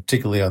changing, and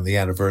particularly on the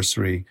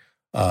anniversary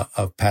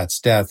of Pat's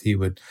death, he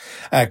would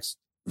act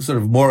sort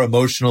of more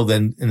emotional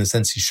than, in a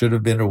sense, he should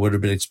have been or would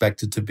have been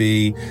expected to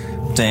be.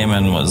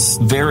 Damon was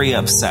very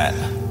upset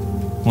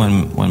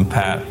when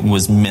Pat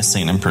was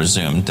missing and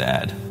presumed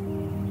dead,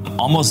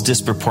 almost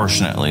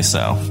disproportionately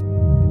so.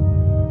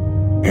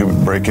 He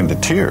would break into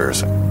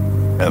tears,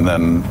 and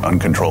then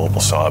uncontrollable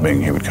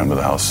sobbing. He would come to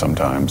the house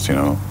sometimes,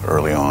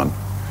 early on.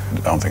 I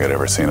don't think I'd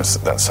ever seen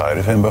that side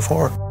of him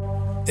before.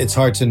 It's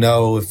hard to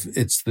know if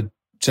it's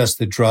just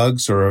the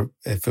drugs or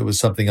if it was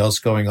something else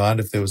going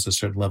on, if there was a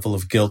certain level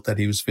of guilt that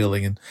he was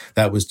feeling and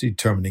that was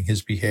determining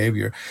his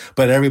behavior.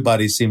 But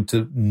everybody seemed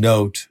to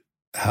note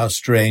how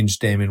strange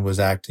Damon was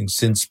acting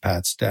since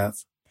Pat's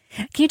death.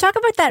 Can you talk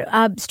about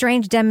that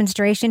strange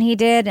demonstration he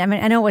did? I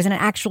mean, I know it wasn't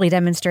actually a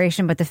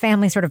demonstration, but the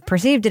family sort of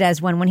perceived it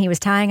as one when he was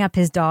tying up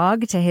his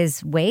dog to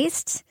his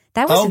waist.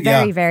 That was a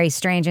very, very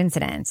strange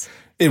incident.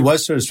 It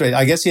was sort of strange.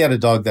 I guess he had a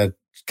dog that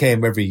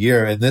came every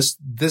year. And this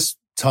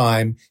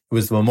time, it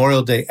was the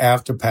Memorial Day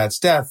after Pat's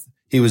death.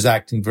 He was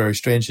acting very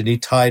strange, and he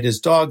tied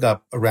his dog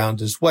up around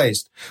his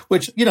waist,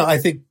 which, I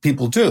think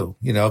people do,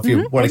 if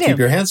you want to keep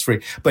your hands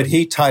free. But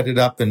he tied it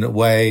up in a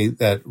way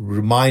that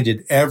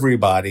reminded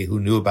everybody who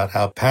knew about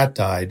how Pat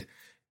died,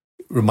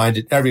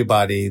 reminded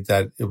everybody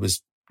that it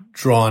was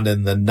drawn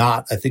in the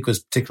knot. I think it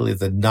was particularly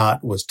the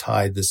knot was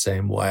tied the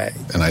same way.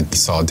 And I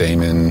saw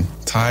Damon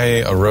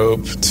tie a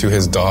rope to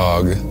his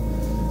dog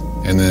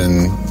and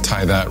then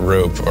tie that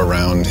rope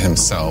around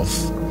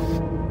himself.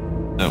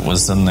 It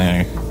was in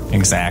the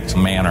exact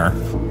manner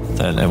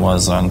that it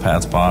was on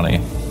Pat's body.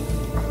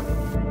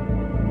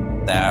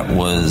 That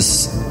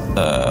was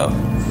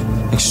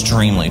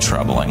extremely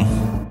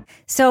troubling.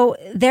 So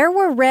there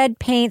were red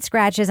paint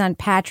scratches on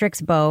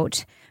Patrick's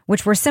boat,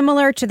 which were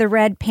similar to the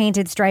red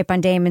painted stripe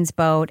on Damon's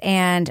boat.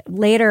 And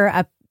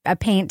later, a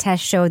paint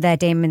test showed that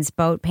Damon's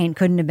boat paint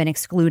couldn't have been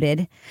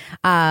excluded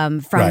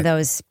from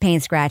those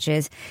paint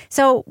scratches.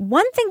 So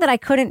one thing that I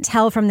couldn't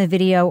tell from the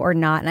video or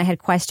not, and I had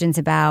questions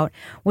about,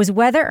 was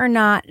whether or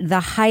not the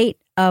height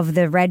of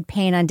the red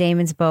paint on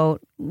Damon's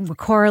boat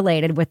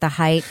correlated with the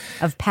height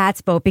of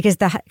Pat's boat, because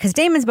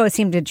Damon's boat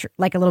seemed to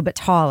like a little bit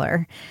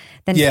taller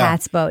than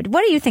Pat's boat.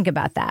 What do you think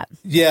about that?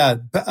 Yeah,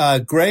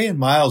 Gray and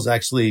Miles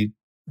actually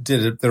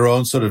did their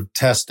own sort of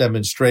test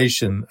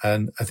demonstration,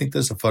 and I think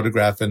there's a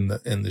photograph in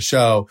the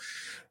show.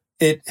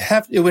 It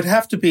would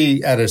have to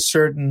be at a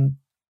certain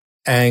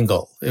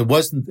angle. It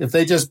wasn't, if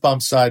they just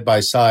bumped side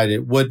by side,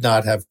 it would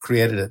not have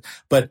created it.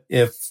 But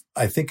if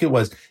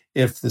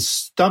the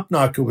stump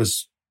knocker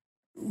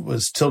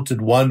was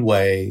tilted one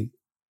way,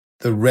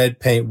 the red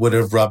paint would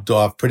have rubbed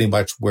off pretty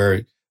much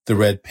where the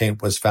red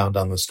paint was found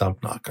on the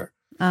stump knocker.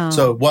 Oh.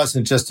 So it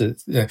wasn't just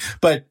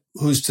but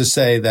who's to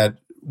say that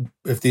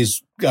if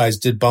these guys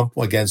did bump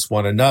against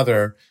one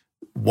another,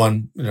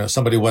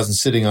 somebody wasn't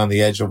sitting on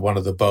the edge of one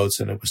of the boats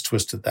and it was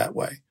twisted that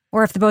way.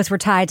 Or if the boats were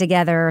tied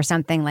together or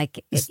something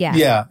like, yeah.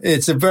 Yeah,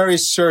 it's a very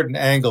certain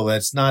angle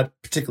that's not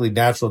particularly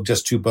natural,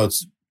 just two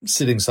boats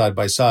sitting side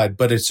by side,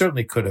 but it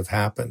certainly could have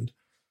happened.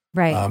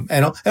 Right.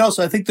 And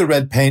also, I think the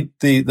red paint,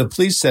 the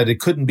police said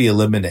it couldn't be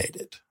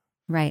eliminated.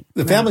 Right.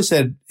 The family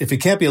said if it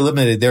can't be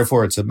eliminated,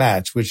 therefore it's a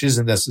match, which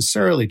isn't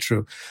necessarily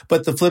true.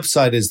 But the flip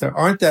side is there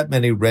aren't that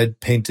many red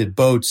painted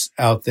boats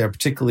out there,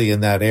 particularly in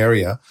that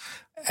area.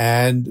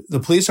 And the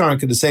police aren't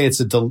going to say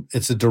it's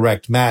a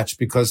direct match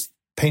because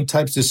paint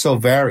types are so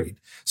varied.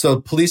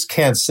 So police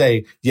can't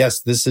say, yes,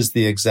 this is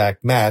the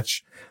exact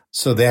match.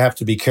 So they have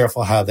to be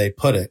careful how they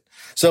put it.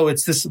 So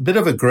it's this bit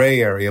of a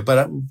gray area,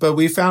 but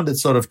we found it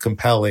sort of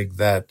compelling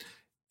that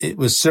it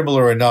was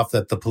similar enough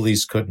that the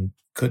police couldn't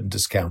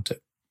discount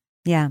it.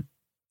 Yeah.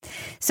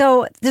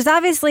 So there's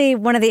obviously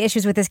one of the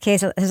issues with this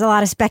case. There's a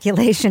lot of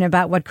speculation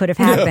about what could have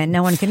happened.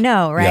 No one can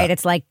know, right? Yeah.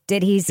 It's like,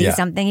 did he see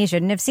something he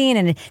shouldn't have seen?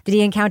 And did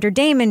he encounter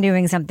Damon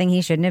doing something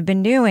he shouldn't have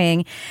been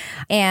doing?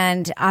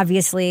 And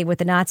obviously with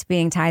the knots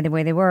being tied the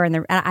way they were,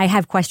 and I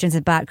have questions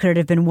about, could it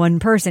have been one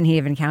person he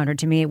have encountered?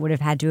 To me, it would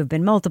have had to have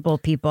been multiple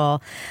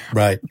people.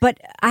 Right. But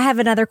I have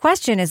another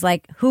question is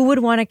like, who would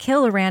want to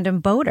kill a random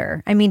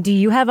boater? I mean, do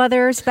you have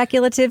other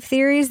speculative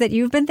theories that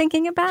you've been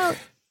thinking about?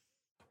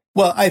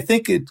 Well, I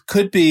think it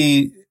could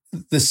be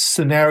the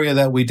scenario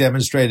that we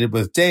demonstrated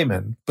with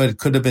Damon, but it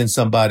could have been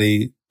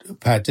somebody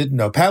Pat didn't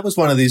know. Pat was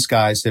one of these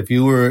guys. If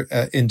you were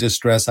in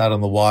distress out on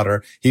the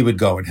water, he would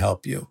go and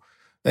help you.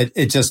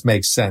 It just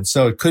makes sense.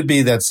 So it could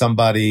be that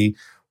somebody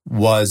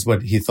was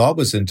what he thought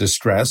was in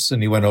distress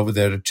and he went over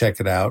there to check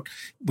it out.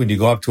 When you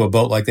go up to a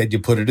boat like that, you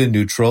put it in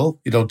neutral.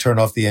 You don't turn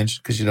off the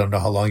engine because you don't know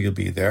how long you'll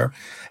be there.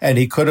 And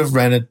he could have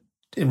ran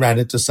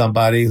into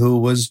somebody who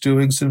was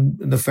doing some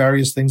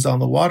nefarious things on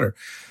the water.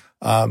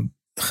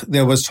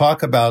 There was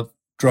talk about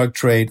drug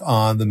trade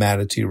on the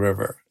Manatee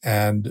River.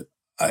 And,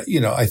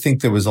 I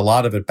think there was a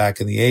lot of it back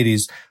in the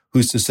 80s.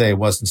 Who's to say it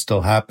wasn't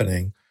still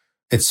happening?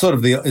 It's sort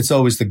of it's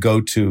always the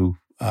go-to,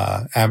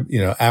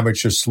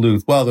 amateur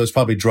sleuth. Well, there's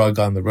probably drug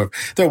on the river.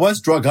 There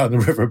was drug on the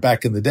river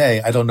back in the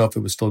day. I don't know if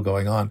it was still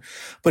going on,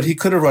 but he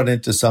could have run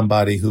into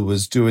somebody who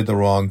was doing the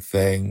wrong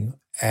thing.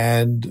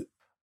 And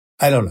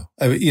I don't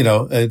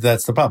know.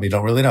 That's the problem. You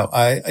don't really know.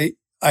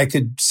 I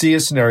could see a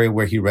scenario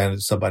where he ran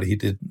into somebody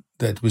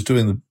that was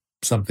doing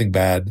something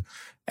bad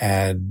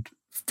and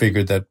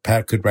figured that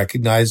Pat could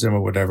recognize him or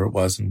whatever it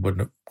was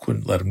and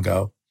couldn't let him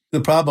go.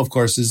 The problem, of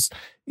course, is,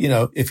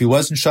 if he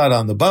wasn't shot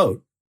on the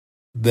boat,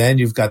 then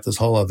you've got this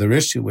whole other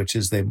issue, which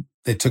is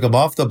they took him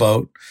off the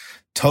boat,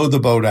 towed the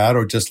boat out,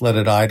 or just let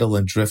it idle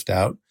and drift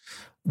out.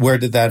 Where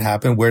did that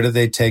happen? Where did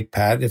they take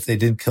Pat? If they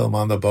didn't kill him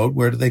on the boat,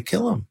 where did they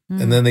kill him?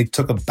 Mm. And then they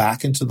took him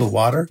back into the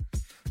water.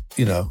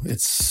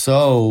 It's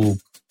so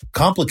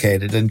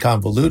complicated and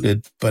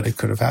convoluted, but it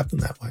could have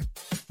happened that way.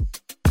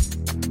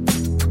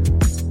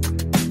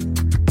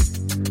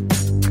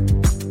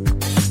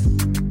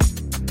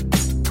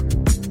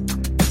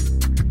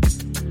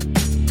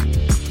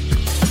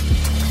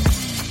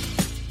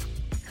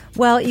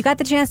 Well, you got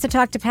the chance to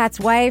talk to Pat's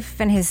wife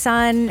and his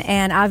son,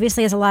 and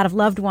obviously has a lot of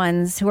loved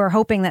ones who are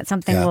hoping that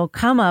something will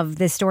come of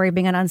this story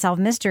being on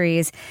Unsolved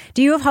Mysteries.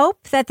 Do you have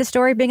hope that the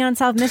story being on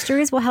Unsolved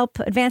Mysteries will help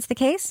advance the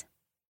case?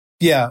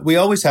 Yeah, we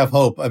always have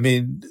hope. I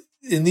mean,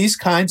 in these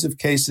kinds of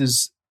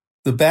cases,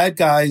 the bad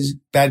guy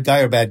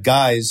or bad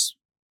guys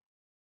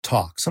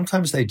talk.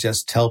 Sometimes they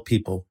just tell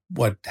people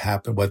what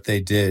happened, what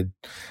they did.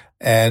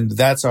 And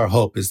that's our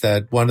hope, is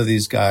that one of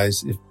these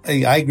guys,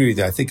 I agree with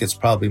you, I think it's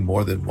probably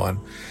more than one,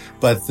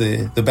 but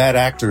the bad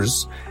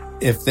actors,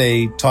 if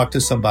they talk to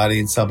somebody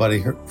and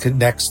somebody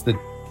connects the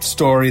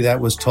story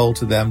that was told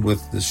to them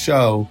with the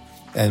show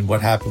and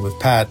what happened with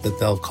Pat, that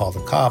they'll call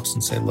the cops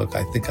and say, look,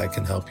 I think I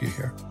can help you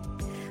here.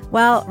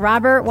 Well,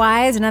 Robert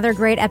Wise, another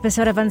great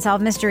episode of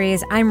Unsolved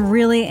Mysteries. I'm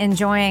really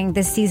enjoying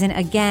this season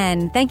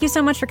again. Thank you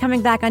so much for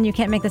coming back on You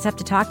Can't Make This Up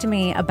to talk to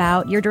me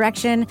about your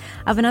direction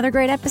of another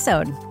great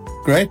episode.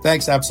 Great.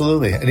 Thanks.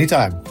 Absolutely.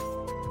 Anytime.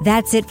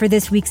 That's it for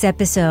this week's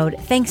episode.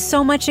 Thanks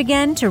so much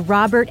again to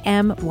Robert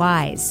M.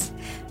 Wise.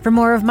 For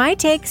more of my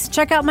takes,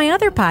 check out my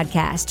other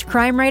podcast,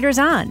 Crime Writers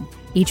On.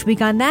 Each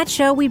week on that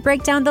show, we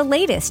break down the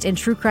latest in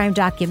true crime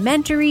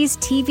documentaries,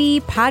 TV,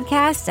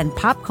 podcasts, and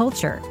pop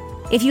culture.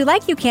 If you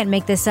like You Can't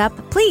Make This Up,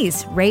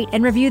 please rate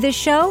and review this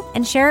show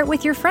and share it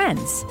with your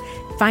friends.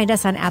 Find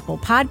us on Apple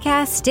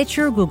Podcasts,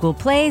 Stitcher, Google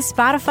Play,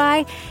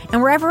 Spotify,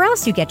 and wherever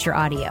else you get your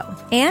audio.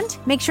 And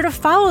make sure to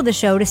follow the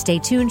show to stay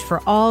tuned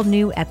for all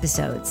new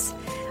episodes.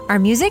 Our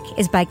music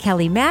is by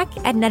Kelly Mack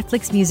at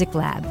Netflix Music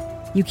Lab.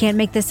 You Can't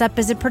Make This Up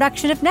is a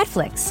production of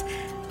Netflix.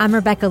 I'm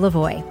Rebecca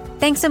Lavoie.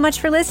 Thanks so much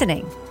for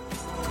listening.